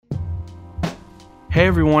Hey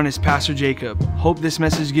everyone, it's Pastor Jacob. Hope this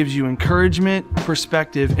message gives you encouragement,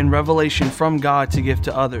 perspective, and revelation from God to give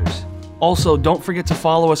to others. Also, don't forget to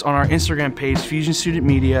follow us on our Instagram page, Fusion Student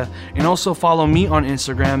Media, and also follow me on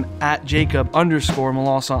Instagram at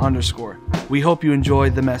Jacob_Malasa_. We hope you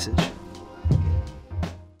enjoyed the message.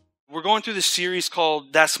 We're going through this series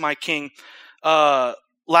called That's My King.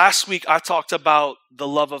 Last week, I talked about the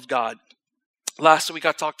love of God. Last week,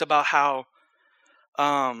 I talked about how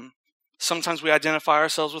sometimes we identify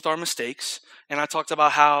ourselves with our mistakes, and I talked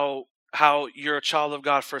about how you're a child of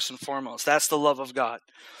God first and foremost. That's the love of God.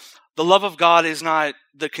 The love of God is not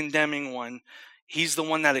the condemning one. He's the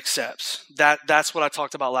one that accepts. That's what I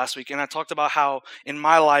talked about last week. And I talked about how in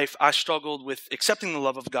my life I struggled with accepting the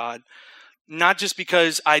love of God, not just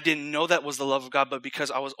because I didn't know that was the love of God, but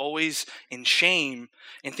because I was always in shame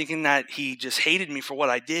and thinking that he just hated me for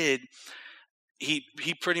what I did.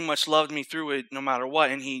 He pretty much loved me through it no matter what.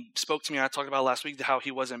 And he spoke to me. I talked about last week how he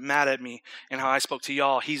wasn't mad at me, and how I spoke to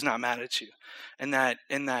y'all. He's not mad at you.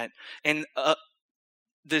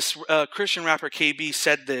 This Christian rapper KB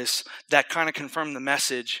said this that kind of confirmed the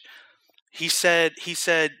message. He said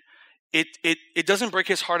it doesn't break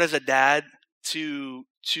his heart as a dad to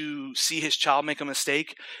see his child make a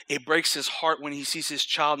mistake. It breaks his heart when he sees his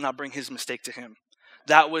child not bring his mistake to him.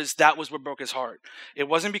 That was what broke his heart. It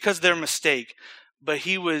wasn't because of their mistake, but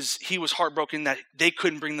he was heartbroken that they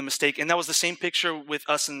couldn't bring the mistake. And that was the same picture with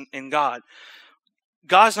us and God.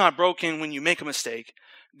 God's not broken when you make a mistake.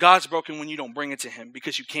 God's broken when you don't bring it to him,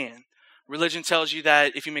 because you can. Religion tells you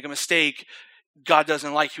that if you make a mistake, God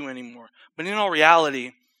doesn't like you anymore. But in all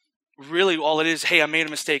reality, really all it is, hey, I made a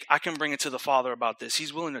mistake. I can bring it to the Father about this.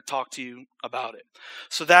 He's willing to talk to you about it.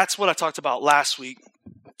 So that's what I talked about last week.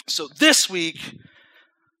 So this week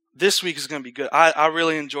is going to be good. I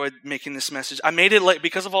really enjoyed making this message. I made it late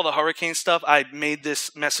because of all the hurricane stuff. I made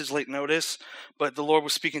this message late notice, but the Lord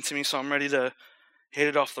was speaking to me, so I'm ready to hit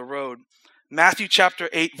it off the road. Matthew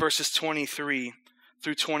chapter 8, verses 23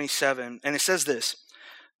 through 27. And it says this: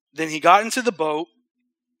 Then he got into the boat,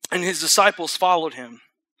 and his disciples followed him.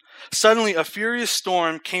 Suddenly a furious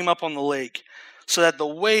storm came up on the lake, so that the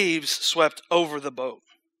waves swept over the boat.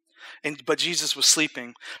 But Jesus was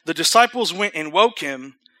sleeping. The disciples went and woke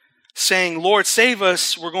him, saying, Lord, save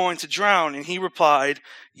us, we're going to drown. And he replied,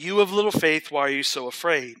 You of little faith, why are you so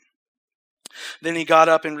afraid? Then he got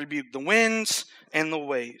up and rebuked the winds and the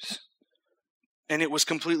waves, and it was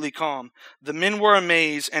completely calm. The men were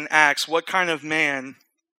amazed and asked, What kind of man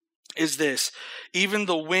is this? Even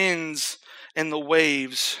the winds and the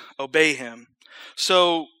waves obey him.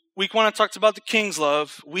 So week 1, I talked about the King's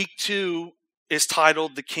love. Week 2 is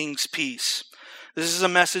titled The King's Peace. This is a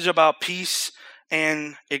message about peace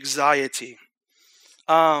and anxiety.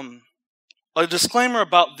 A disclaimer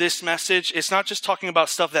about this message: it's not just talking about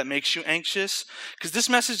stuff that makes you anxious, because this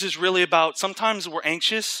message is really about sometimes we're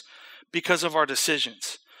anxious because of our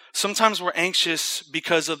decisions. Sometimes we're anxious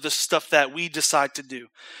because of the stuff that we decide to do.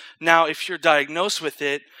 Now, if you're diagnosed with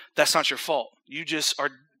it, that's not your fault. You just are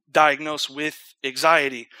diagnosed with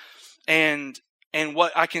anxiety. And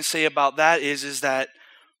what I can say about that is that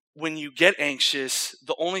when you get anxious,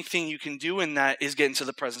 the only thing you can do in that is get into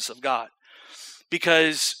the presence of God.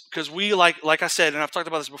 Because we, like I said, and I've talked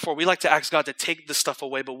about this before, we like to ask God to take the stuff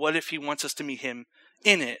away, but what if he wants us to meet him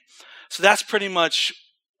in it? So that's pretty much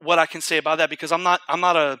what I can say about that, because I'm not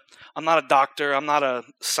a doctor, I'm not a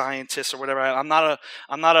scientist or whatever. I'm not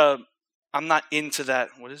into that.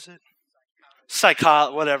 What is it?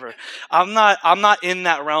 Whatever. I'm not in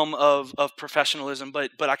that realm of professionalism,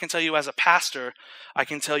 but I can tell you as a pastor, I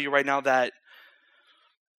can tell you right now that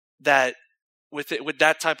with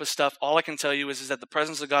that type of stuff, all I can tell you is that the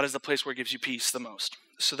presence of God is the place where it gives you peace the most.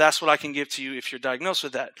 So that's what I can give to you if you're diagnosed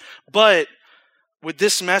with that. But with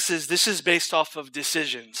this message, this is based off of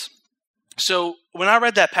decisions. So when I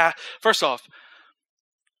read that first off,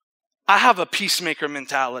 I have a peacemaker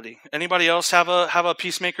mentality. Anybody else have a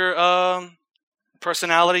peacemaker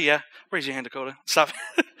personality? Yeah, raise your hand, Dakota. Stop.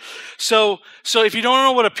 So if you don't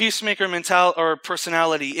know what a peacemaker mentality or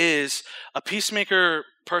personality is, a peacemaker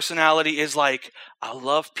personality is like, I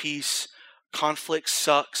love peace. Conflict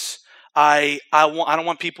sucks. I don't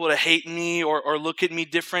want people to hate me or look at me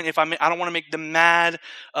different. I don't want to make them mad.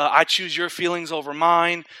 I choose your feelings over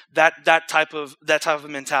mine. That type of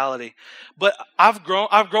mentality. But I've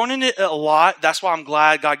grown in it a lot. That's why I'm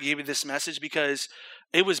glad God gave me this message, because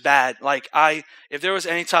it was bad. Like if there was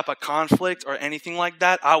any type of conflict or anything like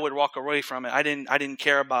that, I would walk away from it. I didn't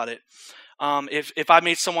care about it. If I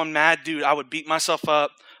made someone mad, dude, I would beat myself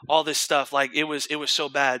up. All this stuff. Like it was so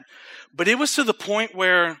bad. But it was to the point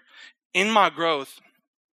where in my growth,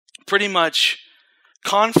 pretty much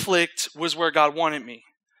conflict was where God wanted me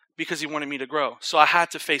because he wanted me to grow. So I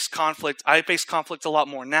had to face conflict. I face conflict a lot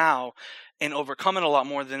more now and overcome it a lot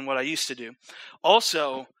more than what I used to do.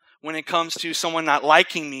 Also, when it comes to someone not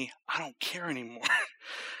liking me, I don't care anymore.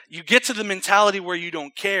 You get to the mentality where you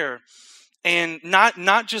don't care, and not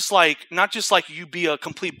just like you be a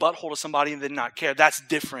complete butthole to somebody and then not care. That's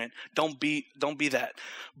different. Don't be that.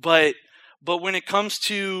 But when it comes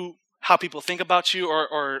to how people think about you,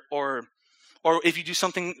 or if you do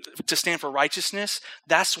something to stand for righteousness,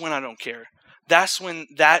 that's when I don't care. That's when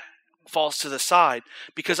that falls to the side,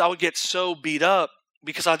 because I would get so beat up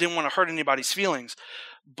because I didn't want to hurt anybody's feelings.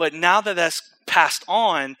 But now that that's passed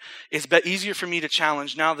on, it's easier for me to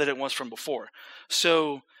challenge now than it was from before.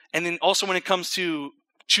 So, and then also when it comes to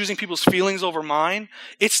choosing people's feelings over mine,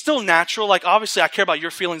 it's still natural. Like, obviously I care about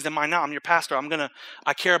your feelings than mine now. I'm your pastor.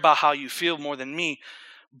 I care about how you feel more than me.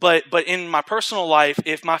 But in my personal life,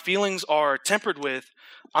 if my feelings are tempered with,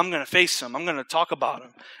 I'm going to face them. I'm going to talk about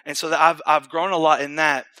them. And so that I've grown a lot in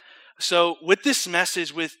that. So with this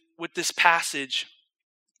message, with this passage,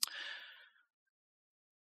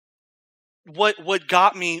 what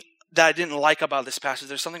got me that I didn't like about this passage,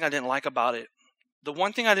 there's something I didn't like about it. The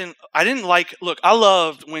one thing I didn't like, look, I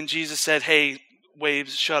loved when Jesus said, "Hey,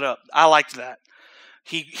 waves, shut up." I liked that.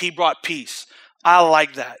 He brought peace. I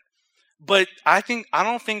like that. But I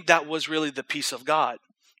don't think that was really the peace of God.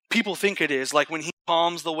 People think it is. Like when he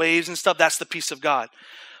calms the waves and stuff, that's the peace of God.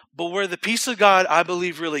 But where the peace of God, I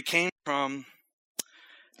believe, really came from,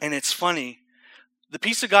 and it's funny, the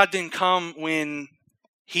peace of God didn't come when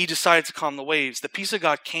he decided to calm the waves. The peace of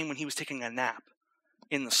God came when he was taking a nap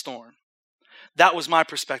in the storm. That was my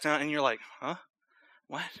perspective. And you're like, huh?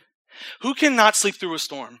 What? Who cannot sleep through a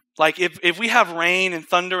storm? Like if we have rain and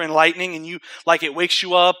thunder and lightning and it wakes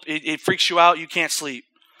you up, it freaks you out, you can't sleep.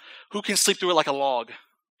 Who can sleep through it like a log?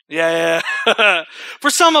 Yeah. For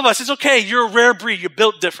some of us, it's okay. You're a rare breed. You're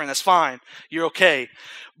built different. That's fine. You're okay.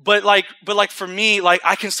 But for me, like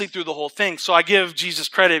I can sleep through the whole thing. So I give Jesus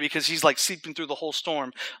credit because he's like sleeping through the whole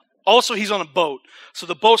storm. Also, he's on a boat. So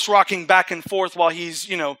the boat's rocking back and forth while he's,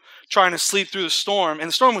 trying to sleep through the storm. And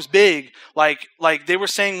the storm was big. Like they were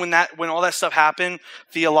saying when all that stuff happened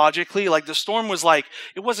theologically, like the storm was like,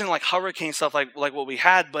 it wasn't like hurricane stuff like what we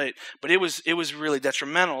had, but it was really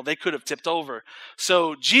detrimental. They could have tipped over.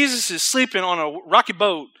 So Jesus is sleeping on a rocky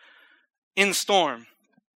boat in the storm.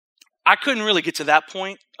 I couldn't really get to that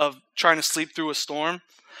point of trying to sleep through a storm,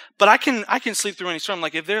 but I can sleep through any storm.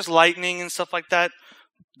 Like if there's lightning and stuff like that,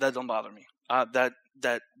 that don't bother me.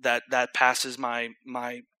 That passes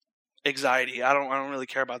my anxiety. I don't really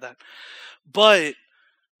care about that. But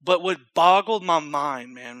what boggled my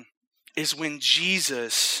mind, man, is when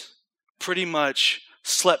Jesus pretty much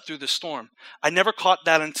slept through the storm. I never caught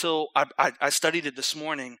that until I studied it this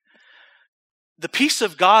morning. The peace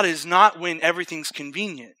of God is not when everything's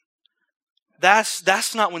convenient.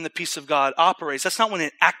 That's not when the peace of God operates. That's not when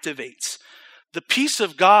it activates. The peace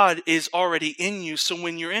of God is already in you, so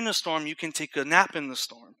when you're in a storm, you can take a nap in the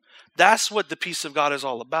storm. That's what the peace of God is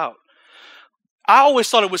all about. I always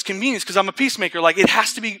thought it was convenience because I'm a peacemaker. Like it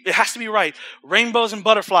has to be right. Rainbows and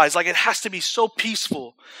butterflies, like it has to be so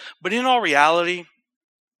peaceful. But in all reality,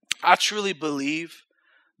 I truly believe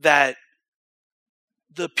that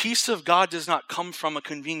the peace of God does not come from a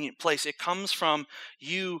convenient place. It comes from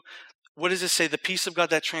you. What does it say? The peace of God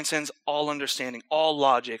that transcends all understanding, all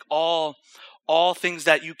logic, all things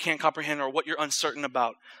that you can't comprehend or what you're uncertain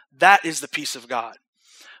about. That is the peace of God.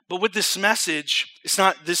 But with this message,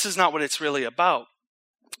 this is not what it's really about.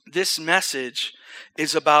 This message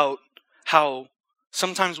is about how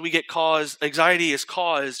sometimes anxiety is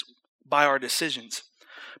caused by our decisions.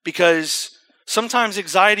 Because sometimes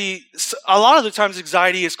a lot of the times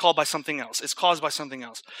anxiety is caused by something else. It's caused by something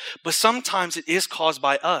else. But sometimes it is caused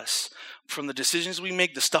by us. From the decisions we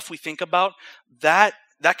make, the stuff we think about, that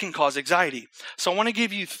can cause anxiety. So I want to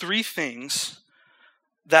give you 3 things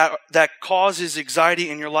that causes anxiety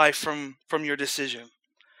in your life from your decision.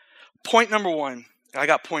 Point number 1, I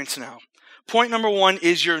got points now. Point number 1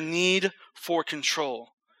 is your need for control.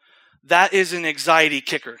 That is an anxiety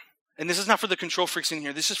kicker. And this is not for the control freaks in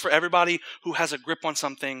here. This is for everybody who has a grip on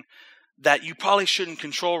something that you probably shouldn't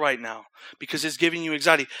control right now because it's giving you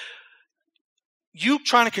anxiety. You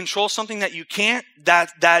trying to control something that you can't,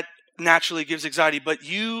 that naturally gives anxiety. But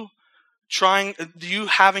you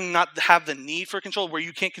having not have the need for control, where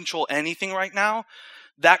you can't control anything right now,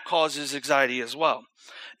 that causes anxiety as well.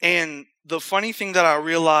 And the funny thing that I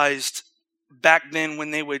realized back then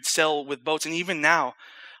when they would sail with boats, and even now,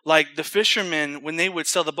 like the fishermen, when they would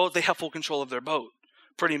sail the boat, they have full control of their boat,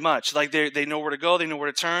 pretty much. Like they know where to go, they know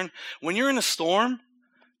where to turn. When you're in a storm,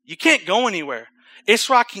 you can't go anywhere. It's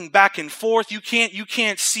rocking back and forth. You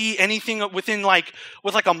can't see anything within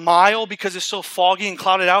with a mile because it's so foggy and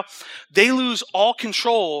clouded out. They lose all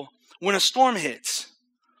control when a storm hits.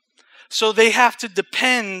 So they have to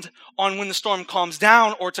depend on when the storm calms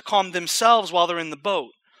down or to calm themselves while they're in the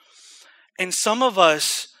boat. And some of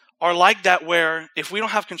us are like that, where if we don't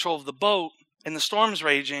have control of the boat and the storm's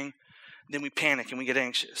raging, then we panic and we get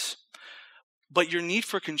anxious. But your need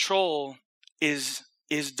for control is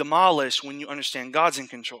demolished when you understand God's in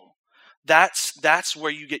control. That's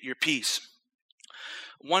where you get your peace.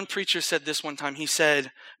 One preacher said this one time. He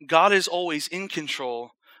said, God is always in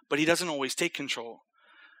control, but he doesn't always take control.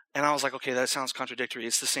 And I was like, okay, that sounds contradictory.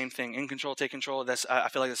 It's the same thing. In control, take control. I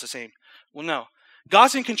feel like that's the same. Well, no.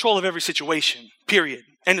 God's in control of every situation, period.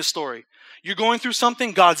 End of story. You're going through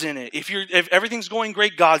something, God's in it. If everything's going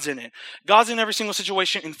great, God's in it. God's in every single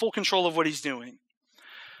situation, in full control of what he's doing.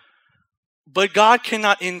 But God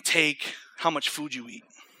cannot intake how much food you eat.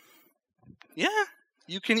 Yeah,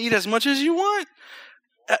 you can eat as much as you want.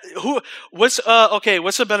 What's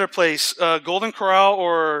a better place? Golden Corral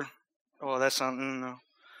or that's not no.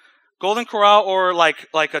 Golden Corral or like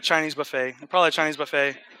a Chinese buffet? Probably a Chinese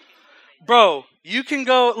buffet. Bro, you can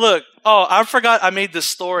go, look, I forgot I made this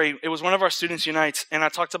story. It was one of our Students Unites, and I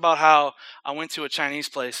talked about how I went to a Chinese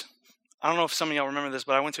place. I don't know if some of y'all remember this,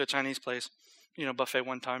 but I went to a Chinese place, buffet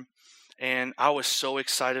one time, and I was so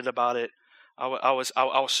excited about it. I was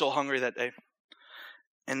so hungry that day.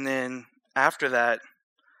 And then after that,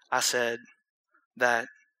 I said that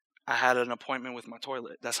I had an appointment with my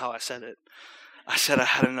toilet. That's how I said it. I said I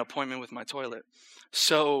had an appointment with my toilet.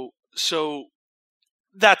 So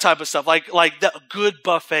that type of stuff, like that good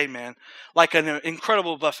buffet, man, like an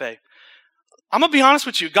incredible buffet. I'm gonna be honest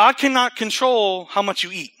with you. God cannot control how much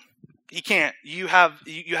you eat. He can't. You have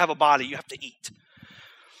a body. You have to eat.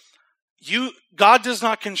 God does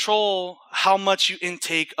not control how much you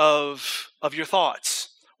intake of your thoughts,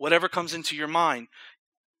 whatever comes into your mind.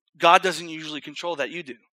 God doesn't usually control that. You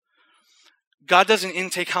do. God doesn't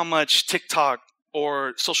intake how much TikTok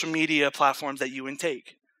or social media platforms that you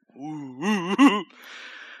intake. You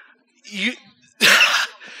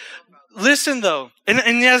listen though,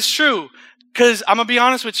 and that's true, because I'm gonna be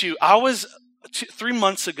honest with you. I was 3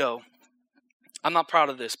 months ago. I'm not proud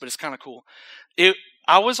of this, but it's kind of cool.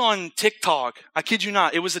 I was on TikTok. I kid you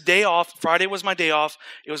not. It was a day off. Friday was my day off.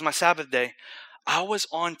 It was my Sabbath day. I was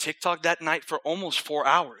on TikTok that night for almost 4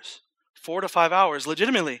 hours, 4 to 5 hours,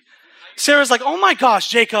 legitimately. Sarah's like, oh my gosh,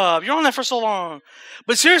 Jacob, you're on that for so long.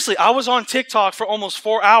 But seriously, I was on TikTok for almost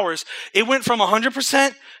 4 hours. It went from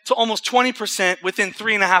 100% to almost 20% within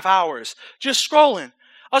 3.5 hours. Just scrolling.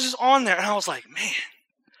 I was just on there, and I was like, man.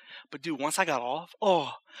 But dude, once I got off,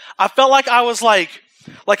 I felt like I was like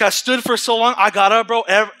I stood for so long. I got up, bro.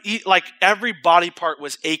 Every body part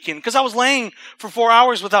was aching because I was laying for 4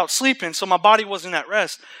 hours without sleeping, so my body wasn't at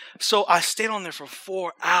rest. So I stayed on there for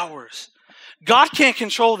 4 hours. God can't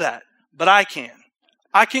control that. But I can.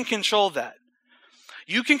 I can control that.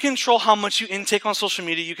 You can control how much you intake on social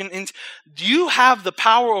media. You have the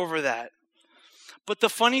power over that. But the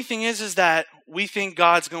funny thing is that we think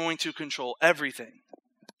God's going to control everything,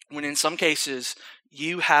 when in some cases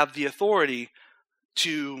you have the authority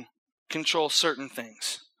to control certain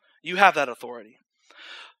things. You have that authority.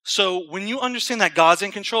 So when you understand that God's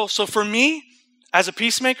in control, so for me, as a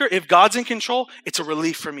peacemaker, if God's in control, it's a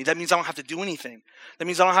relief for me. That means I don't have to do anything. That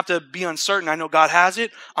means I don't have to be uncertain. I know God has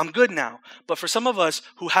it. I'm good now. But for some of us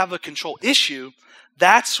who have a control issue,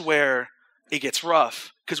 that's where it gets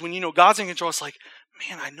rough. Because when you know God's in control, it's like,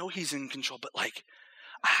 man, I know he's in control, but I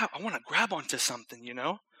want to grab onto something,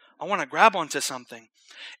 I want to grab onto something.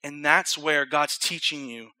 And that's where God's teaching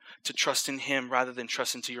you to trust in him rather than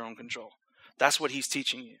trust into your own control. That's what he's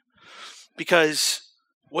teaching you. Because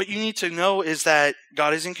what you need to know is that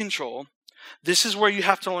God is in control. This is where you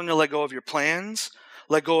have to learn to let go of your plans,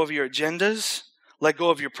 let go of your agendas, let go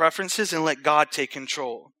of your preferences, and let God take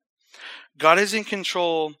control. God is in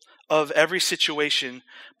control of every situation,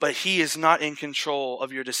 but he is not in control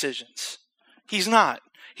of your decisions. He's not.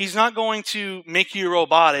 He's not going to make you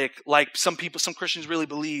robotic like some Christians really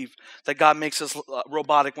believe that God makes us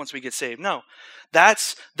robotic once we get saved. No.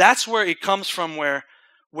 That's where it comes from,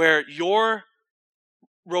 where your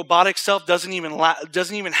robotic self doesn't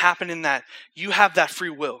even happen in that. You have that free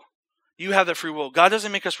will. You have that free will. God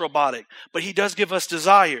doesn't make us robotic, but he does give us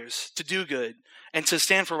desires to do good and to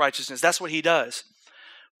stand for righteousness. That's what he does.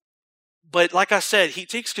 But like I said, he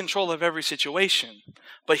takes control of every situation,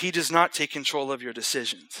 but he does not take control of your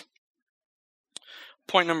decisions.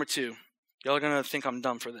 Point number 2. Y'all are going to think I'm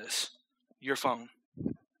dumb for this. Your phone.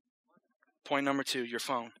 Point number 2, your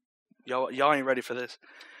phone. Y'all ain't ready for this.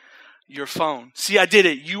 Your phone. See, I did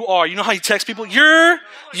it. You are. You know how you text people?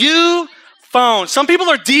 You phone. Some people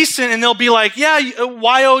are decent and they'll be like, yeah,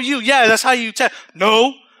 Y-O-U. Yeah, that's how you text.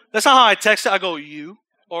 No, that's not how I text it. I go, you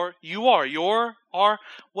or you are. Your, are,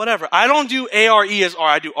 whatever. I don't do A-R-E as R.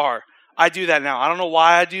 I do R. I do that now. I don't know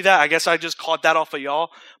why I do that. I guess I just caught that off of y'all.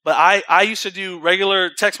 But I used to do regular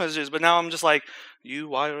text messages, but now I'm just like, you,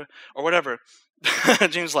 why, or whatever.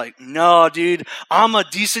 James like, no, dude, I'm a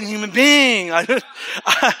decent human being. I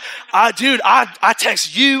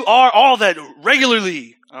text you, R, all that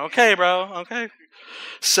regularly. Okay, bro. Okay.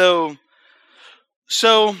 So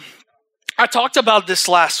I talked about this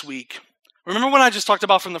last week. Remember when I just talked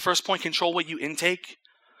about from the first point, control what you intake?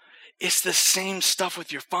 It's the same stuff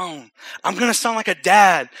with your phone. I'm going to sound like a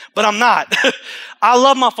dad, but I'm not. I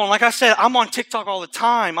love my phone. Like I said, I'm on TikTok all the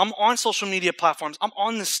time. I'm on social media platforms. I'm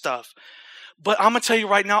on this stuff. But I'm going to tell you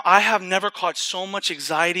right now, I have never caught so much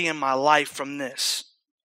anxiety in my life from this.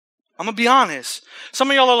 I'm going to be honest.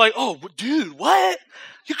 Some of y'all are like, oh, dude, what?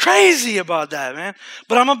 You're crazy about that, man.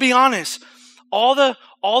 But I'm going to be honest. All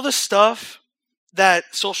the stuff that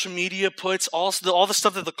social media puts, all the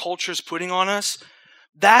stuff that the culture is putting on us,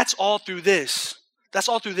 that's all through this. That's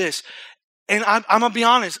all through this. And I'm going to be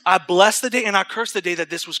honest. I bless the day and I curse the day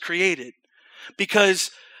that this was created.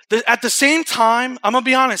 Because at the same time, I'm going to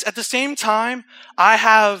be honest, at the same time, I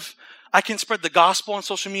can spread the gospel on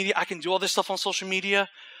social media. I can do all this stuff on social media.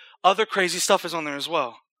 Other crazy stuff is on there as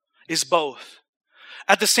well. It's both.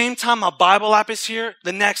 At the same time, my Bible app is here.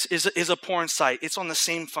 The next is a porn site. It's on the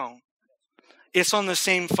same phone. It's on the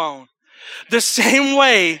same phone. The same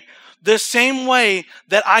way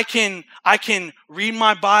that I can read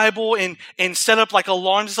my Bible and set up like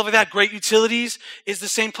alarms and stuff like that, great utilities, is the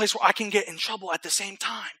same place where I can get in trouble at the same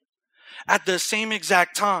time. At the same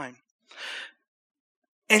exact time.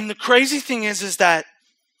 And the crazy thing is that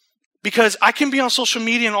because I can be on social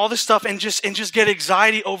media and all this stuff and just get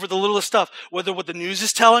anxiety over the littlest stuff, whether what the news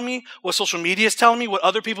is telling me, what social media is telling me, what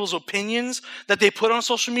other people's opinions that they put on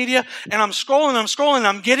social media, and I'm scrolling,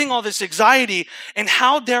 I'm getting all this anxiety, and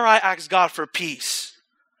how dare I ask God for peace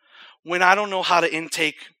when I don't know how to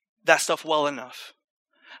intake that stuff well enough?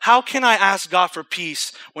 How can I ask God for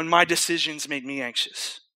peace when my decisions make me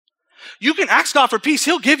anxious? You can ask God for peace.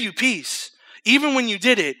 He'll give you peace, even when you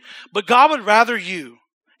did it. But God would rather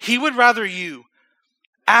He would rather you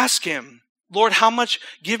ask Him, Lord,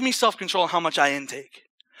 give me self-control on how much I intake.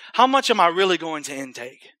 How much am I really going to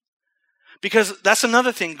intake? Because that's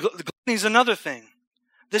another thing. Gluttony is another thing.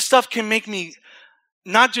 This stuff can make me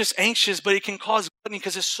not just anxious, but it can cause gluttony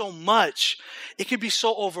because it's so much. It can be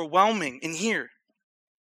so overwhelming in here.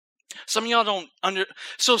 Some of y'all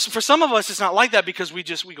so for some of us, it's not like that because we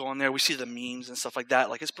go on there, we see the memes and stuff like that.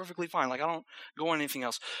 Like, it's perfectly fine. Like, I don't go on anything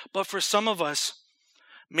else. But for some of us,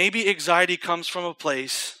 maybe anxiety comes from a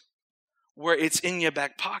place where it's in your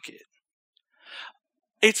back pocket.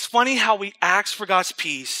 It's funny how we ask for God's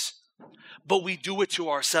peace, but we do it to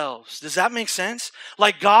ourselves. Does that make sense?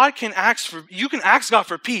 Like, you can ask God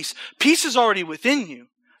for peace. Peace is already within you.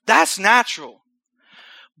 That's natural.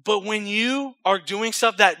 But when you are doing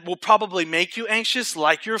stuff that will probably make you anxious,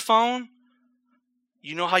 like your phone,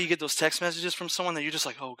 you know how you get those text messages from someone that you're just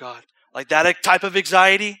like, oh God, like that type of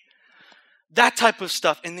anxiety, that type of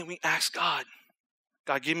stuff. And then we ask God,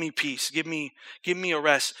 give me peace, give me a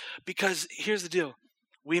rest. Because here's the deal.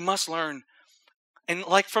 We must learn. And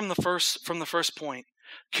like from the first point,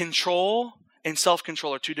 control and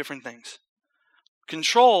self-control are two different things.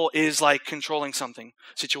 Control is like controlling something,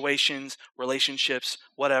 situations, relationships,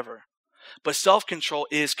 whatever. But self-control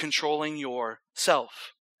is controlling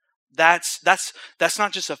yourself. That's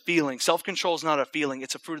not just a feeling. Self-control is not a feeling.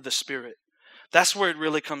 It's a fruit of the Spirit. That's where it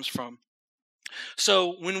really comes from.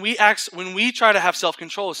 So when we try to have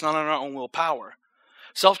self-control, it's not on our own willpower.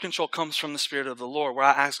 Self-control comes from the Spirit of the Lord, where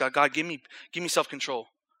I ask God, give me self-control.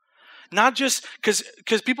 Not just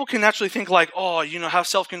because people can naturally think like, oh, have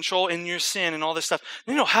self-control in your sin and all this stuff.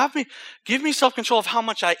 Give me self-control of how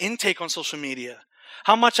much I intake on social media,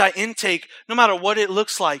 how much I intake, no matter what it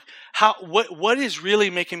looks like. What is really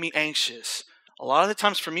making me anxious? A lot of the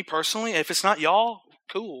times, for me personally, if it's not y'all,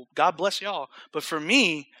 cool, God bless y'all. But for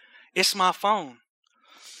me, it's my phone.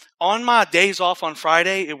 On my days off on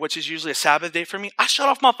Friday, which is usually a Sabbath day for me, I shut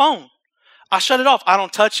off my phone. I shut it off. I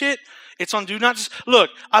don't touch it. It's on do not disturb. Look,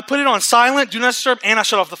 I put it on silent, do not disturb, and I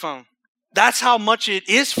shut off the phone. That's how much it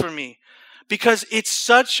is for me. Because it's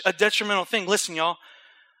such a detrimental thing. Listen, y'all.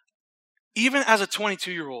 Even as a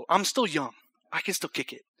 22-year-old, I'm still young. I can still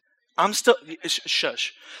kick it. I'm still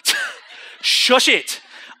shush. Shush it.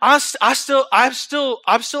 I'm still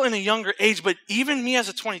in a younger age, but even me as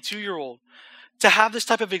a 22-year-old, to have this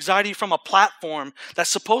type of anxiety from a platform that's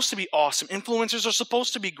supposed to be awesome. Influencers are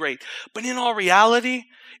supposed to be great. But in all reality,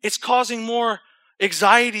 it's causing more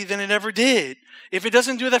anxiety than it ever did. If it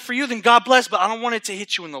doesn't do that for you, then God bless, but I don't want it to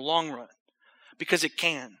hit you in the long run, because it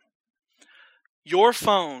can. Your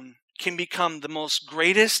phone can become the most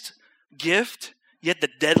greatest gift, yet the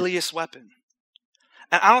deadliest weapon.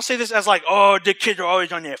 And I don't say this as like, oh, the kids are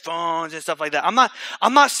always on their phones and stuff like that. I'm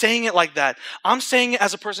not saying it like that. I'm saying it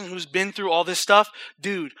as a person who's been through all this stuff.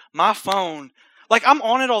 Dude, my phone, like I'm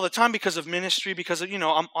on it all the time because of ministry, because of,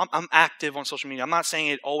 I'm active on social media. I'm not saying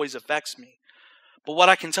it always affects me. But what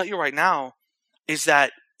I can tell you right now is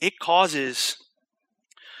that it causes,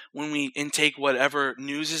 when we intake whatever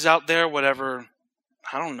news is out there, whatever,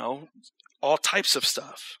 I don't know, all types of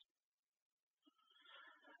stuff.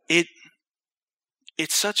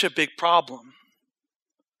 It's such a big problem.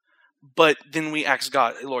 But then we ask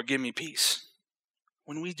God, Lord, give me peace.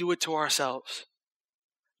 When we do it to ourselves,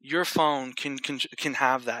 your phone can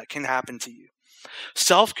have that, can happen to you.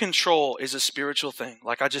 Self-control is a spiritual thing,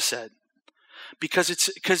 like I just said, because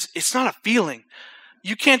it's not a feeling.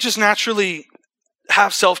 You can't just naturally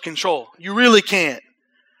have self-control. You really can't.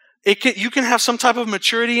 You can have some type of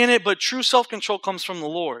maturity in it, but true self-control comes from the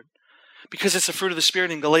Lord, because it's the fruit of the Spirit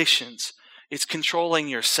in Galatians. It's controlling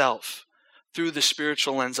yourself through the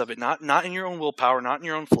spiritual lens of it, not in your own willpower, not in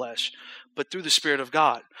your own flesh, but through the Spirit of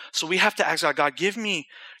God. So we have to ask God, give me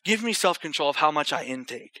self-control of how much I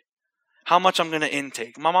intake, how much I'm going to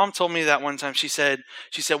intake. My mom told me that one time. She said,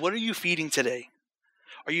 what are you feeding today?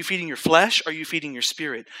 Are you feeding your flesh? Or are you feeding your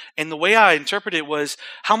spirit? And the way I interpret it was,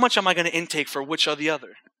 how much am I going to intake for which or the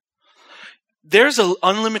other? There's an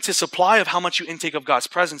unlimited supply of how much you intake of God's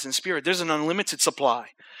presence and spirit. There's an unlimited supply.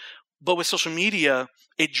 But with social media,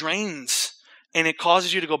 it drains and it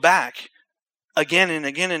causes you to go back again and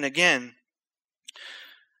again and again.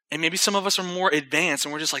 And maybe some of us are more advanced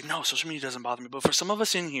and we're just like, no, social media doesn't bother me. But for some of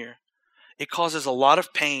us in here, it causes a lot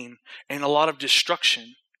of pain and a lot of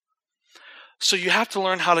destruction. So you have to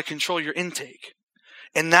learn how to control your intake.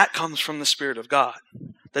 And that comes from the Spirit of God.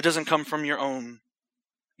 That doesn't come from your own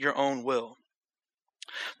will.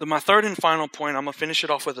 My third and final point, I'm going to finish it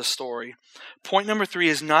off with a story. Point number 3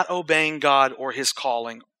 is not obeying God or His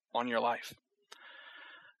calling on your life.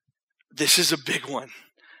 This is a big one,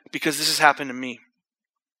 because this has happened to me.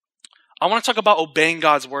 I want to talk about obeying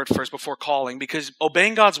God's word first before calling, because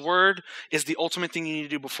obeying God's word is the ultimate thing you need to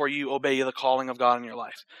do before you obey the calling of God in your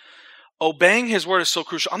life. Obeying His word is so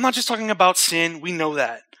crucial. I'm not just talking about sin. We know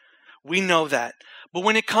that. But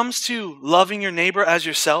when it comes to loving your neighbor as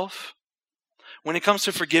yourself, when it comes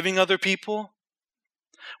to forgiving other people,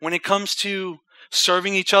 when it comes to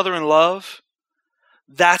serving each other in love,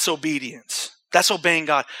 that's obedience. That's obeying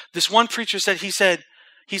God. This one preacher said, he said,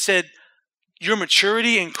 your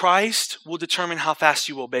maturity in Christ will determine how fast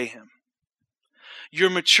you obey Him. Your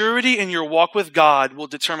maturity in your walk with God will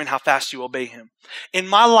determine how fast you obey Him. In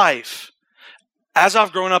my life, as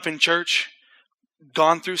I've grown up in church,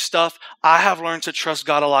 gone through stuff, I have learned to trust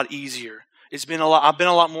God a lot easier. I've been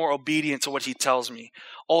a lot more obedient to what He tells me,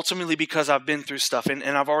 ultimately because I've been through stuff and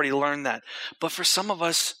I've already learned that. But for some of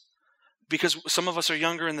us, because some of us are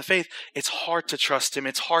younger in the faith, it's hard to trust Him.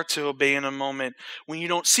 It's hard to obey in a moment when you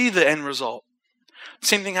don't see the end result.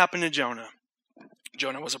 Same thing happened to Jonah.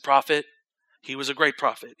 Jonah was a prophet. He was a great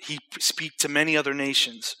prophet. He spoke to many other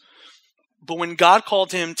nations. But when God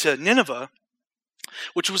called him to Nineveh,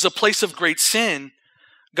 which was a place of great sin,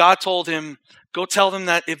 God told him, go tell them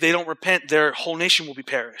that if they don't repent, their whole nation will be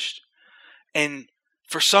perished. And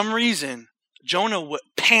for some reason, Jonah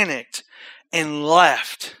panicked and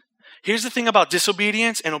left. Here's the thing about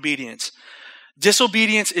disobedience and obedience.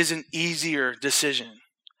 Disobedience is an easier decision,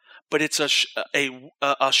 but it's a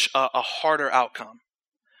harder outcome.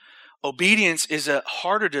 Obedience is a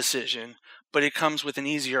harder decision, but it comes with an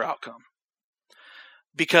easier outcome.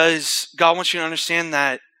 Because God wants you to understand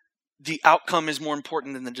that the outcome is more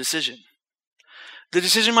important than the decision. The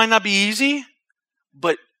decision might not be easy,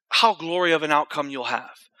 but how glory of an outcome you'll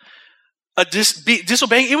have.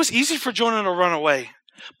 Disobeying, it was easy for Jonah to run away.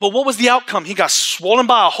 But what was the outcome? He got swallowed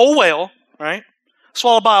by a whole whale, right?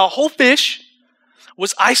 Swallowed by a whole fish,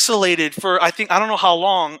 was isolated for, I don't know how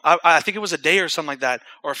long. I think it was a day or something like that,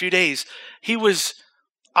 or a few days. He was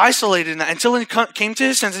isolated in that until he came to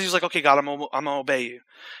his senses. He was like, okay, God, I'm going to obey you.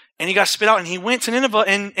 And he got spit out and he went to Nineveh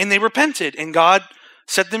and they repented and God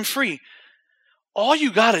set them free. All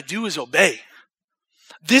you got to do is obey.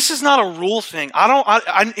 This is not a rule thing.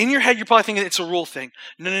 In your head, you're probably thinking it's a rule thing.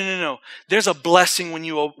 No. There's a blessing when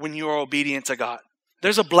you are obedient to God.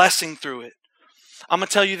 There's a blessing through it. I'm going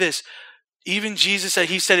to tell you this. Even Jesus said,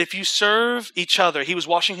 he said, if you serve each other, he was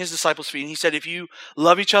washing his disciples' feet, and he said, if you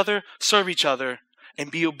love each other, serve each other, and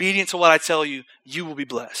be obedient to what I tell you, you will be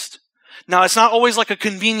blessed. Now, it's not always like a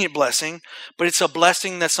convenient blessing, but it's a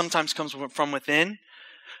blessing that sometimes comes from within,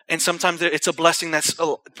 and sometimes it's a blessing that's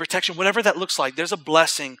protection, whatever that looks like. There's a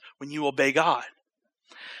blessing when you obey God.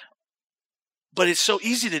 But it's so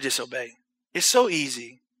easy to disobey. It's so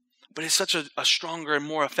easy, but it's such a stronger and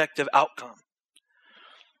more effective outcome.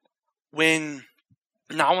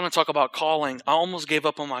 Now I want to talk about calling. I almost gave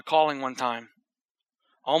up on my calling one time.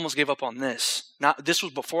 I almost gave up on this. Now, this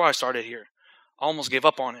was before I started here. I almost gave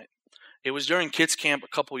up on it. It was during kids camp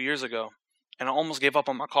a couple years ago, and I almost gave up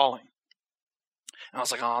on my calling. And I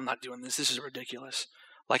was like, oh, I'm not doing this. This is ridiculous.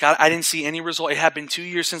 Like, I didn't see any result. It had been 2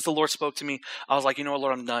 years since the Lord spoke to me. I was like, you know what,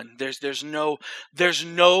 Lord, I'm done. There's no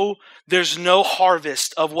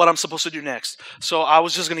harvest of what I'm supposed to do next. So I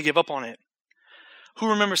was just going to give up on it. Who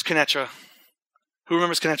remembers Kenetra?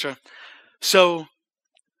 So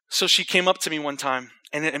she came up to me one time,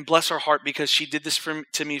 and bless her heart, because she did this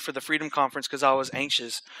to me for the Freedom Conference, because I was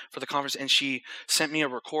anxious for the conference, and she sent me a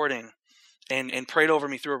recording and prayed over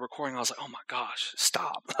me through a recording. I was like, oh my gosh,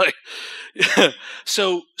 stop.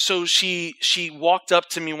 So she walked up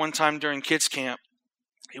to me one time during kids camp.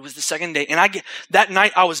 It was the second day, and that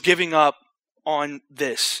night I was giving up on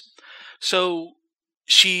this. So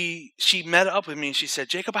she met up with me and she said,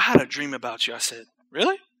 Jacob, I had a dream about you. I said,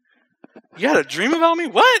 really? You had a dream about me?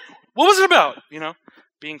 What was it about?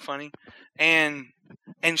 Being funny. And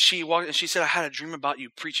she walked and she said, I had a dream about you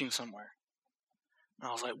preaching somewhere. And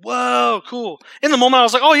I was like, whoa, cool. In the moment I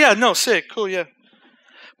was like, oh yeah, no, sick, cool, yeah.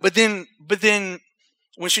 But then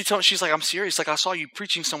when she told me, she's like, I'm serious. Like, I saw you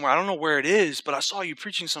preaching somewhere. I don't know where it is, but I saw you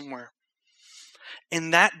preaching somewhere.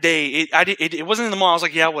 And that day, it wasn't in the moment. I was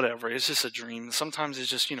like, yeah, whatever. It's just a dream. Sometimes it's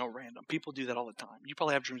just, random. People do that all the time. You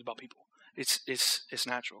probably have dreams about people. It's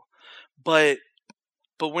natural. But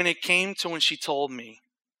when it came to when she told me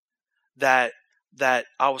that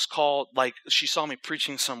I was called, like she saw me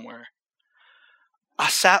preaching somewhere, I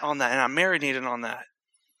sat on that and I marinated on that.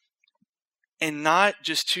 And not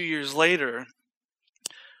just 2 years later,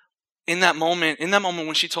 in that moment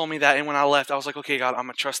when she told me that and when I left, I was like, okay, God, I'm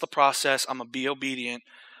going to trust the process. I'm going to be obedient.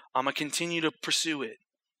 I'm going to continue to pursue it.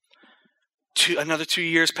 Another 2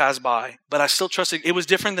 years passed by, but I still trusted. It was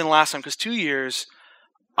different than last time because 2 years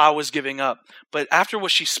I was giving up. But after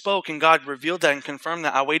what she spoke and God revealed that and confirmed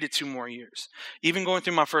that, I waited 2 more years. Even going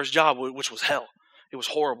through my first job, which was hell. It was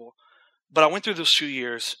horrible. But I went through those 2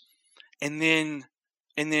 years, and then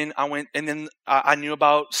I knew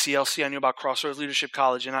about CLC, I knew about Crossroads Leadership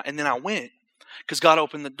College, and then I went because God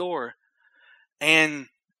opened the door, and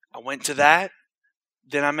I went to that.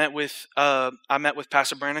 Then I met with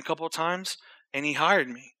Pastor Brandon a couple of times, and he hired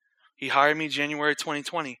me. He hired me January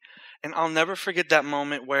 2020, and I'll never forget that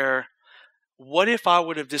moment where, what if I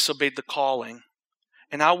would have disobeyed the calling,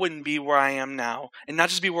 and I wouldn't be where I am now, and not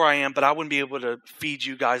just be where I am, but I wouldn't be able to feed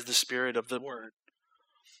you guys the spirit of the word.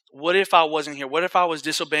 What if I wasn't here? What if I was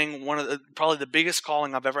disobeying probably the biggest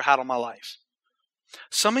calling I've ever had on my life?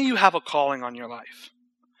 Some of you have a calling on your life.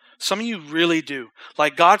 Some of you really do.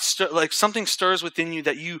 Like something stirs within you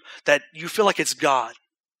that you feel like it's God,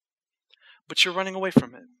 but you're running away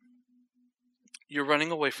from it. You're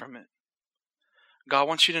running away from it. God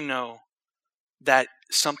wants you to know that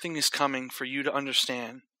something is coming for you to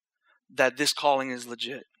understand that this calling is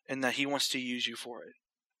legit and that He wants to use you for it.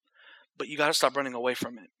 But you got to stop running away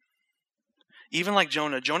from it. Even like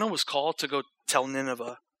Jonah. Jonah was called to go tell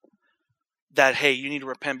Nineveh that, hey, you need to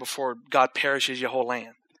repent before God perishes your whole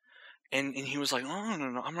land. And he was like, no,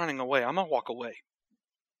 I'm running away. I'm going to walk away.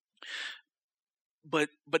 But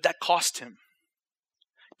that cost him.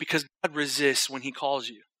 Because God resists when He calls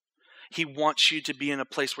you. He wants you to be in a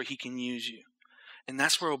place where He can use you. And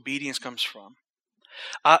that's where obedience comes from.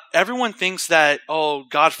 Everyone thinks that,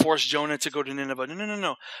 God forced Jonah to go to Nineveh.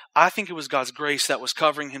 No. I think it was God's grace that was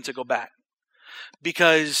covering him to go back.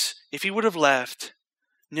 Because if he would have left,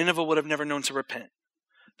 Nineveh would have never known to repent.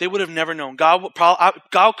 They would have never known. God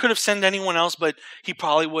could have sent anyone else, but He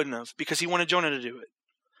probably wouldn't have, because He wanted Jonah to do it.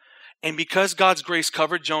 And because God's grace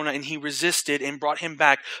covered Jonah and He resisted and brought him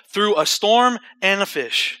back through a storm and a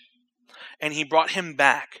fish. And He brought him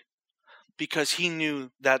back because He knew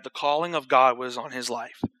that the calling of God was on his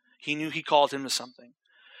life. He knew He called him to something.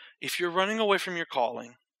 If you're running away from your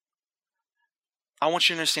calling, I want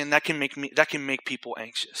you to understand that can make people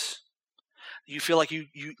anxious. You feel like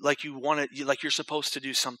you're supposed to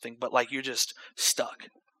do something, but like you're just stuck.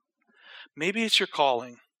 Maybe it's your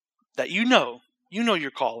calling that you know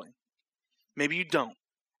your calling. Maybe you don't.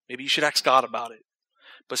 Maybe you should ask God about it.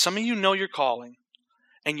 But some of you know your calling,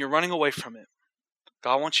 and you're running away from it,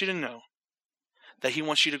 God wants you to know that he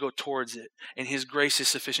wants you to go towards it, and his grace is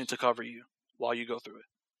sufficient to cover you while you go through it.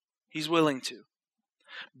 He's willing to.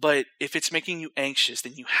 But if it's making you anxious,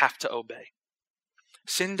 then you have to obey.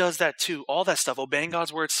 Sin does that too. All that stuff, obeying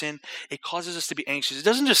God's word, sin, it causes us to be anxious. It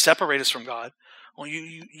doesn't just separate us from God. Oh,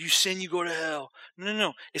 you sin, you go to hell.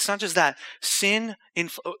 No. It's not just that. Sin,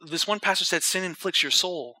 this one pastor said, sin inflicts your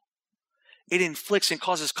soul. It inflicts and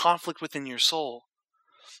causes conflict within your soul.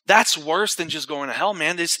 That's worse than just going to hell,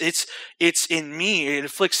 man. It's in me. It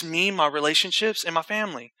afflicts me, my relationships, and my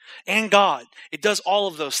family, and God. It does all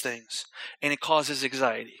of those things, and it causes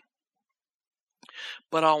anxiety.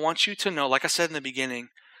 But I want you to know, like I said in the beginning,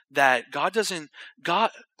 that God's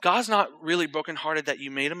not really brokenhearted that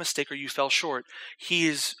you made a mistake or you fell short. He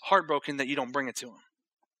is heartbroken that you don't bring it to him.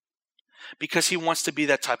 Because he wants to be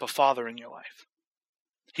that type of father in your life.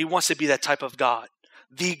 He wants to be that type of God,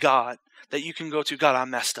 the God that you can go to. God, I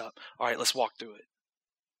messed up. All right, let's walk through it.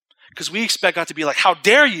 Because we expect God to be like, how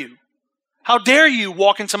dare you? How dare you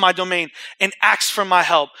walk into my domain and ask for my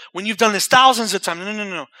help when you've done this thousands of times?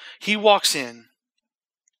 No. He walks in.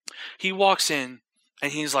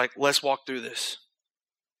 And he's like, let's walk through this.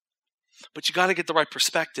 But you got to get the right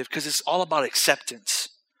perspective because it's all about acceptance.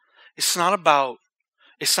 It's not about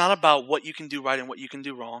what you can do right and what you can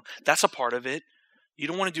do wrong. That's a part of it. You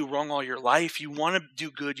don't want to do wrong all your life. You want to do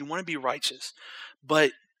good. You want to be righteous.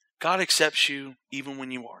 But God accepts you even when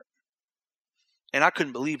you aren't. And I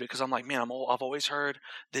couldn't believe it because I'm like, man, I've always heard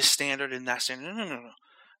this standard and that standard. No.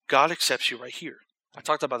 God accepts you right here. I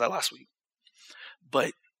talked about that last week.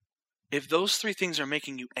 But if those three things are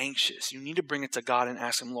making you anxious, you need to bring it to God and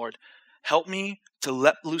ask him, Lord, help me to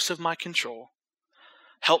let loose of my control.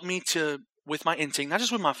 Help me to, with my intake, not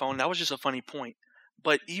just with my phone, that was just a funny point,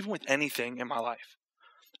 but even with anything in my life.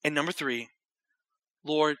 And number 3,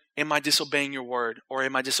 Lord, am I disobeying your word or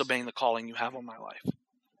am I disobeying the calling you have on my life?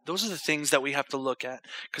 Those are the things that we have to look at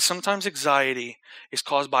because sometimes anxiety is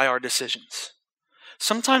caused by our decisions.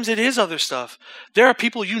 Sometimes it is other stuff. There are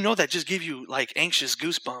people that just give you like anxious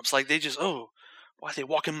goosebumps. Like they just, why they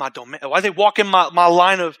walk in my domain? Why they walk in my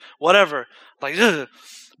line of whatever? Like, ugh.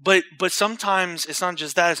 But sometimes it's not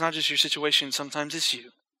just that. It's not just your situation. Sometimes it's you.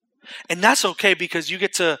 And that's okay because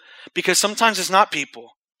because sometimes it's not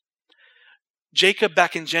people. Jacob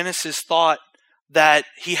back in Genesis thought that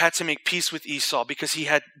he had to make peace with Esau because he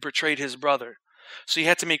had betrayed his brother. So he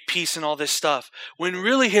had to make peace and all this stuff. When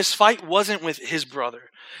really his fight wasn't with his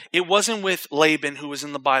brother. It wasn't with Laban, who was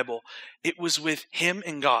in the Bible. It was with him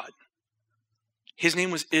and God. His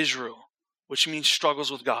name was Israel, which means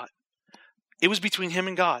struggles with God. It was between him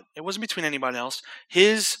and God. It wasn't between anybody else.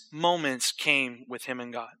 His moments came with him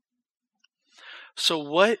and God. So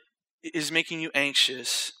what is making you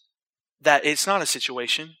anxious? That it's not a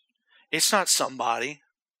situation. It's not somebody.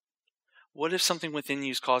 What if something within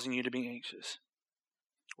you is causing you to be anxious?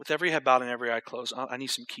 With every head bowed and every eye closed, I need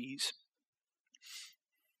some keys.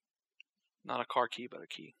 Not a car key, but a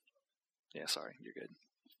key. Yeah, sorry, you're good.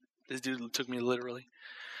 This dude took me literally.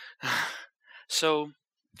 So,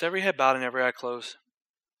 with every head bowed and every eye closed.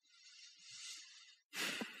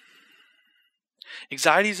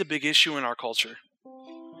 Anxiety is a big issue in our culture.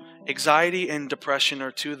 Anxiety and depression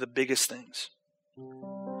are two of the biggest things.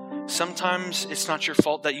 Sometimes it's not your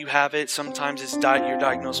fault that you have it. Sometimes it's you're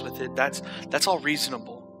diagnosed with it. That's all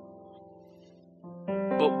reasonable.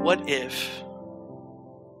 But what if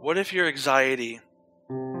your anxiety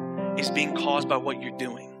is being caused by what you're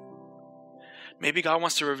doing? Maybe God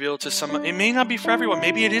wants to reveal to someone. It may not be for everyone.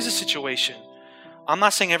 Maybe it is a situation. I'm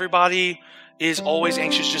not saying everybody is always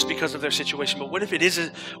anxious just because of their situation. But what if it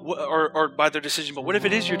is, or by their decision? But what if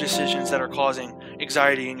it is your decisions that are causing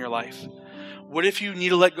anxiety in your life? What if you need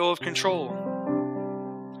to let go of control?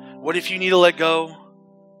 What if you need to let go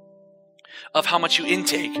of how much you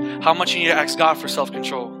intake, how much you need to ask God for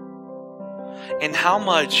self-control? And how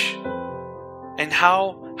much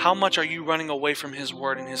are you running away from his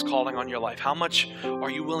word and his calling on your life? How much are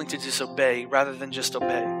you willing to disobey rather than just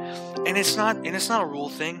obey? And it's not a rule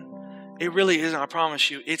thing. It really isn't, I promise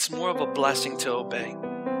you. It's more of a blessing to obey.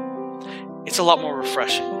 It's a lot more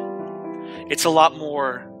refreshing. There's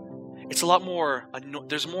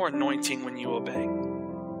more anointing when you obey.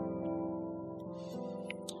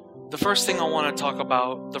 The first thing I want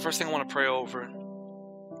to pray over,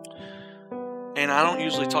 and I don't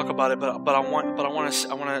usually talk about it, but I want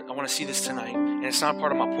to see this tonight, and it's not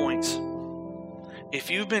part of my points.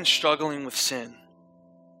 If you've been struggling with sin,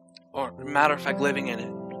 or matter of fact, living in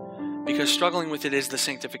it, because struggling with it is the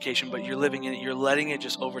sanctification, but you're living in it, you're letting it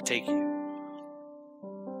just overtake you.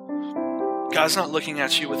 God's not looking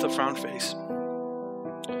at you with a frown face.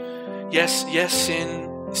 Yes, sin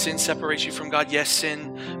Sin separates you from God. Yes,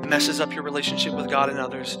 sin messes up your relationship with God and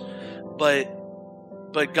others. But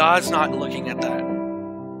God's not looking at that.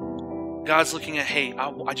 God's looking at, hey,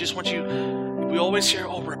 I just want you. We always hear,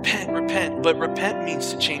 oh, repent. But repent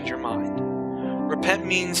means to change your mind. Repent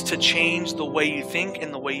means to change the way you think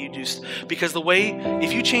and the way you do stuff. Because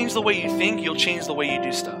if you change the way you think, you'll change the way you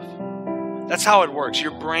do stuff. That's how it works.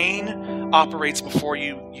 Your brain operates before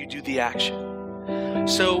you do the action.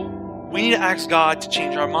 So we need to ask God to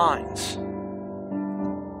change our minds.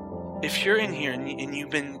 If you're in here and you've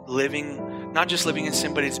been living, not just living in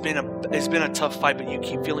sin, but it's been a tough fight, but you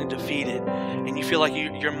keep feeling defeated and you feel like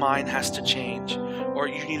your mind has to change, or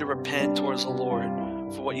you need to repent towards the Lord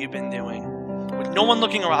for what you've been doing. With no one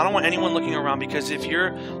looking around. I don't want anyone looking around, because if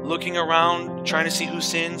you're looking around trying to see who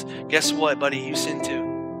sins, guess what, buddy? You sin too.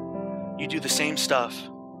 You do the same stuff.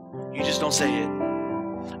 You just don't say it.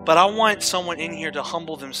 But I want someone in here to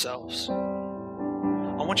humble themselves.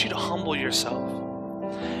 I want you to humble yourself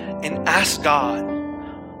and ask God,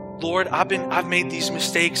 Lord, I've made these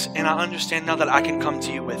mistakes, and I understand now that I can come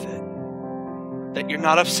to you with it. That you're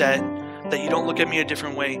not upset, that you don't look at me a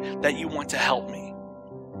different way, that you want to help me.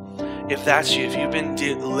 If that's you, if you've been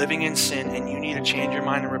living in sin and you need to change your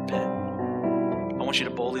mind and repent, I want you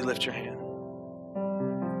to boldly lift your hand.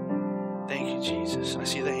 Thank you, Jesus. I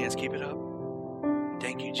see the hands. Keep it up.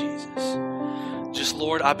 Thank you, Jesus. Just,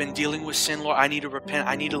 Lord, I've been dealing with sin. Lord, I need to repent.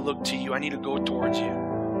 I need to look to you. I need to go towards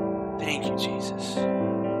you. Thank you, Jesus.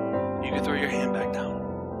 You can throw your hand back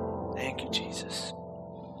down. Thank you, Jesus.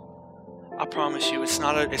 I promise you, it's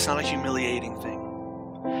not a humiliating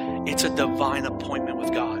thing. It's a divine appointment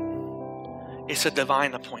with God. It's a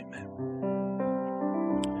divine appointment.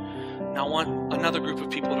 Now I want another group of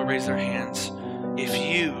people to raise their hands. If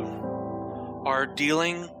you are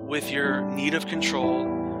dealing with your need of control,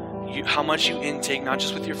 how much you intake, not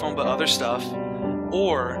just with your phone, but other stuff,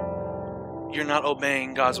 or you're not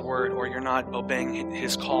obeying God's word, or you're not obeying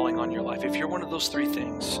His calling on your life. If you're one of those three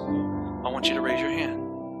things, I want you to raise your hand.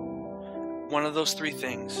 One of those three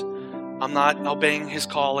things. I'm not obeying His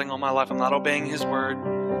calling on my life. I'm not obeying His word.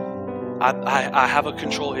 I have a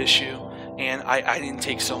control issue, and I didn't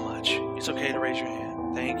take so much. It's okay to raise your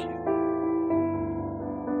hand. Thank you.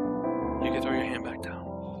 You can throw your hand back down.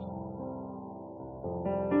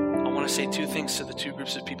 I want to say two things to the two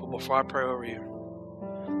groups of people before I pray over you.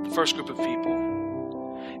 The first group of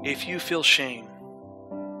people, if you feel shame,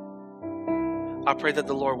 I pray that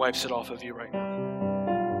the Lord wipes it off of you right now.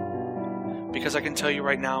 Because I can tell you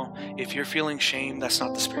right now, if you're feeling shame, that's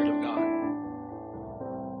not the Spirit of God.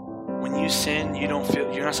 When you sin, you don't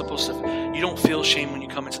feel shame when you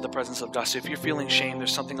come into the presence of God. So if you're feeling shame,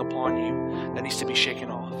 there's something upon you that needs to be shaken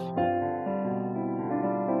off.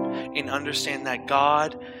 And understand that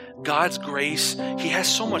God's grace, He has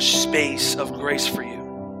so much space of grace for you.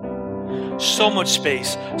 So much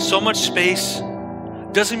space. So much space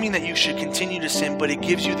doesn't mean that you should continue to sin, but it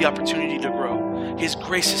gives you the opportunity to grow. His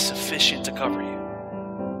grace is sufficient to cover you.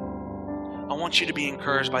 I want you to be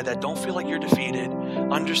encouraged by that. Don't feel like you're defeated.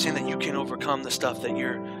 Understand that you can overcome the stuff that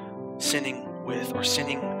you're sinning with or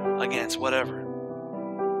sinning against, whatever.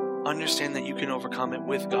 Understand that you can overcome it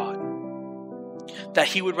with God. That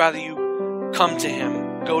He would rather you come to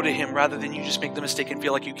Him, go to Him, rather than you just make the mistake and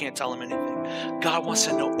feel like you can't tell Him anything. God wants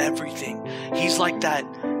to know everything. He's like that,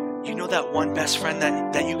 you know, that one best friend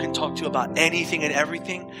that you can talk to about anything and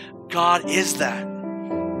everything? God is that.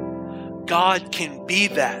 God can be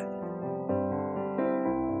that.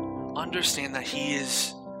 Understand that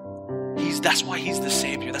that's why He's the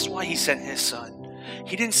Savior. That's why He sent His Son.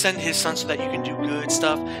 He didn't send His Son so that you can do good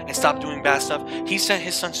stuff and stop doing bad stuff. He sent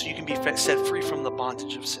His Son so you can be set free from the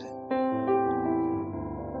bondage of sin.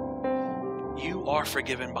 You are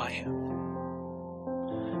forgiven by Him.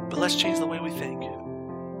 But let's change the way we think.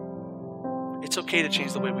 It's okay to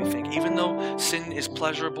change the way we think. Even though sin is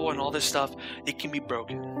pleasurable and all this stuff, it can be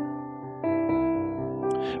broken.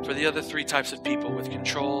 For the other three types of people with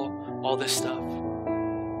control, all this stuff,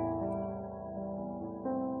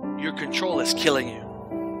 your control is killing you.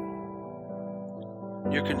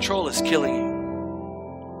 Your control is killing you.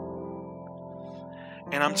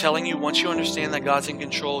 And I'm telling you, once you understand that God's in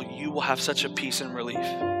control, you will have such a peace and relief.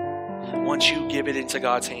 Once you give it into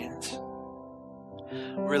God's hands.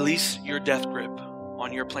 Release your death grip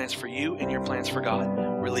on your plans for you and your plans for God.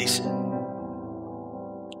 Release it.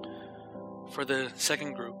 For the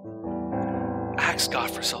second group, ask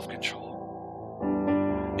God for self-control.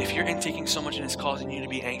 If you're intaking so much and it's causing you to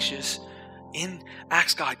be anxious,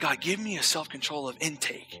 ask God, give me a self-control of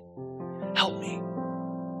intake. Help me.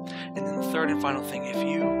 And then the third and final thing, if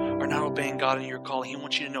you are not obeying God in your calling, He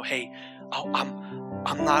wants you to know, hey,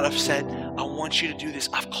 I'm not upset. I want you to do this.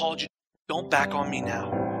 I've called you. Don't back on me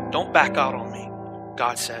now. Don't back out on me.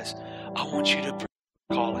 God says, I want you to pursue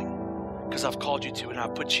calling because I've called you to, and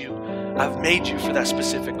I've made you for that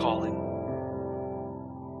specific calling.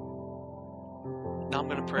 Now I'm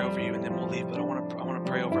going to pray over you and then we'll leave, but I want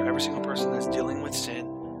to pray over every single person that's dealing with sin,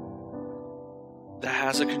 that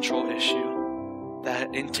has a control issue,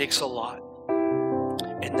 that it takes a lot,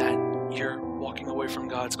 and that you're walking away from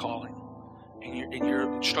God's calling and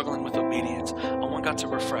you're struggling with obedience. I want God to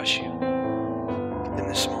refresh you in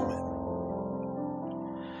this moment.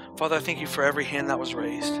 Father, I thank you for every hand that was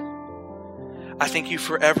raised. I thank you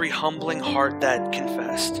for every humbling heart that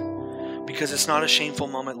confessed, because it's not a shameful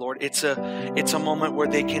moment, Lord. It's a moment where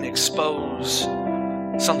they can expose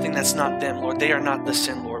something that's not them, Lord. They are not the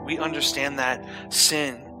sin, Lord. We understand that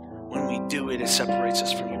sin, when we do it, it separates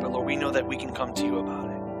us from you. But Lord, we know that we can come to you about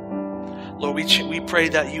it. Lord, we pray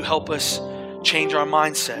that you help us change our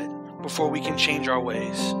mindset before we can change our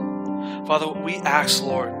ways. Father, we ask,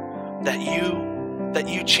 Lord, that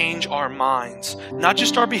you change our minds, not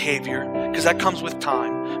just our behavior, because that comes with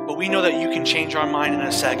time, but we know that you can change our mind in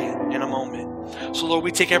a second, in a moment. So Lord,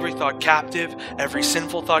 we take every thought captive, every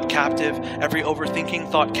sinful thought captive, every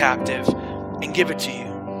overthinking thought captive, and give it to you.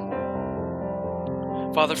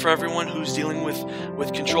 Father, for everyone who's dealing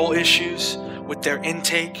with control issues, with their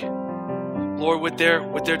intake, Lord, with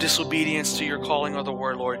their disobedience to your calling or the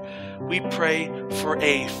word, Lord, we pray for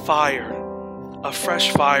a fire, a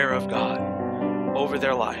fresh fire of God over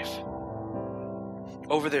their life,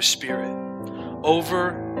 over their spirit,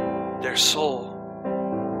 over their soul.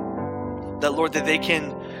 That, Lord, that they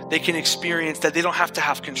can experience that they don't have to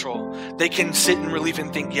have control. They can sit and relieve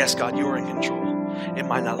and think, yes, God, you are in control. It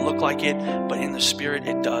might not look like it, but in the spirit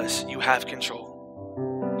it does. You have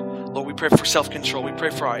control. Lord, we pray for self-control. We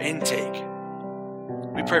pray for our intake.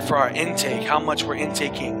 We pray for our intake, how much we're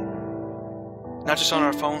intaking, not just on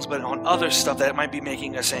our phones, but on other stuff that might be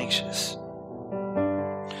making us anxious.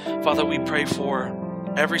 Father, we pray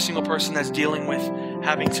for every single person that's dealing with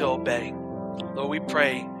having to obey. Lord, we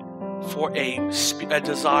pray for a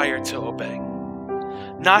desire to obey.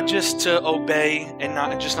 Not just to obey and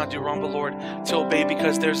not do wrong, but Lord, to obey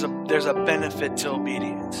because there's a benefit to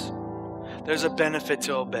obedience. There's a benefit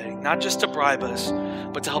to obey, not just to bribe us,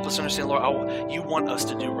 but to help us understand, Lord, you want us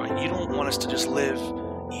to do right. You don't want us to just live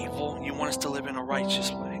evil. You want us to live in a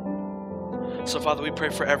righteous way. So, Father, we pray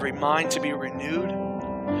for every mind to be renewed,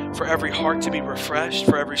 for every heart to be refreshed,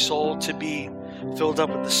 for every soul to be filled up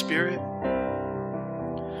with the Spirit.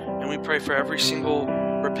 And we pray for every single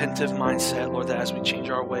repentive mindset, Lord, that as we change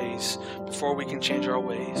our ways, before we can change our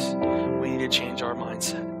ways, we need to change our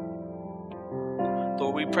mindset.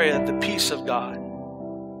 Lord, we pray that the peace of God,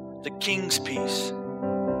 the King's peace,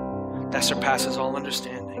 that surpasses all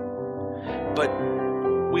understanding, but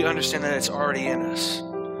we understand that it's already in us.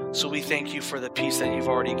 So we thank you for the peace that you've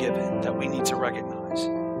already given, that we need to recognize.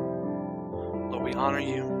 Lord, we honor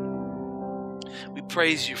you. We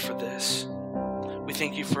praise you for this. We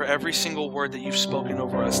thank you for every single word that you've spoken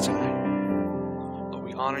over us tonight. Lord,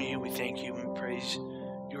 we honor you, we thank you, and we praise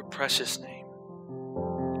your precious name.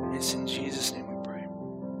 It's in Jesus' name.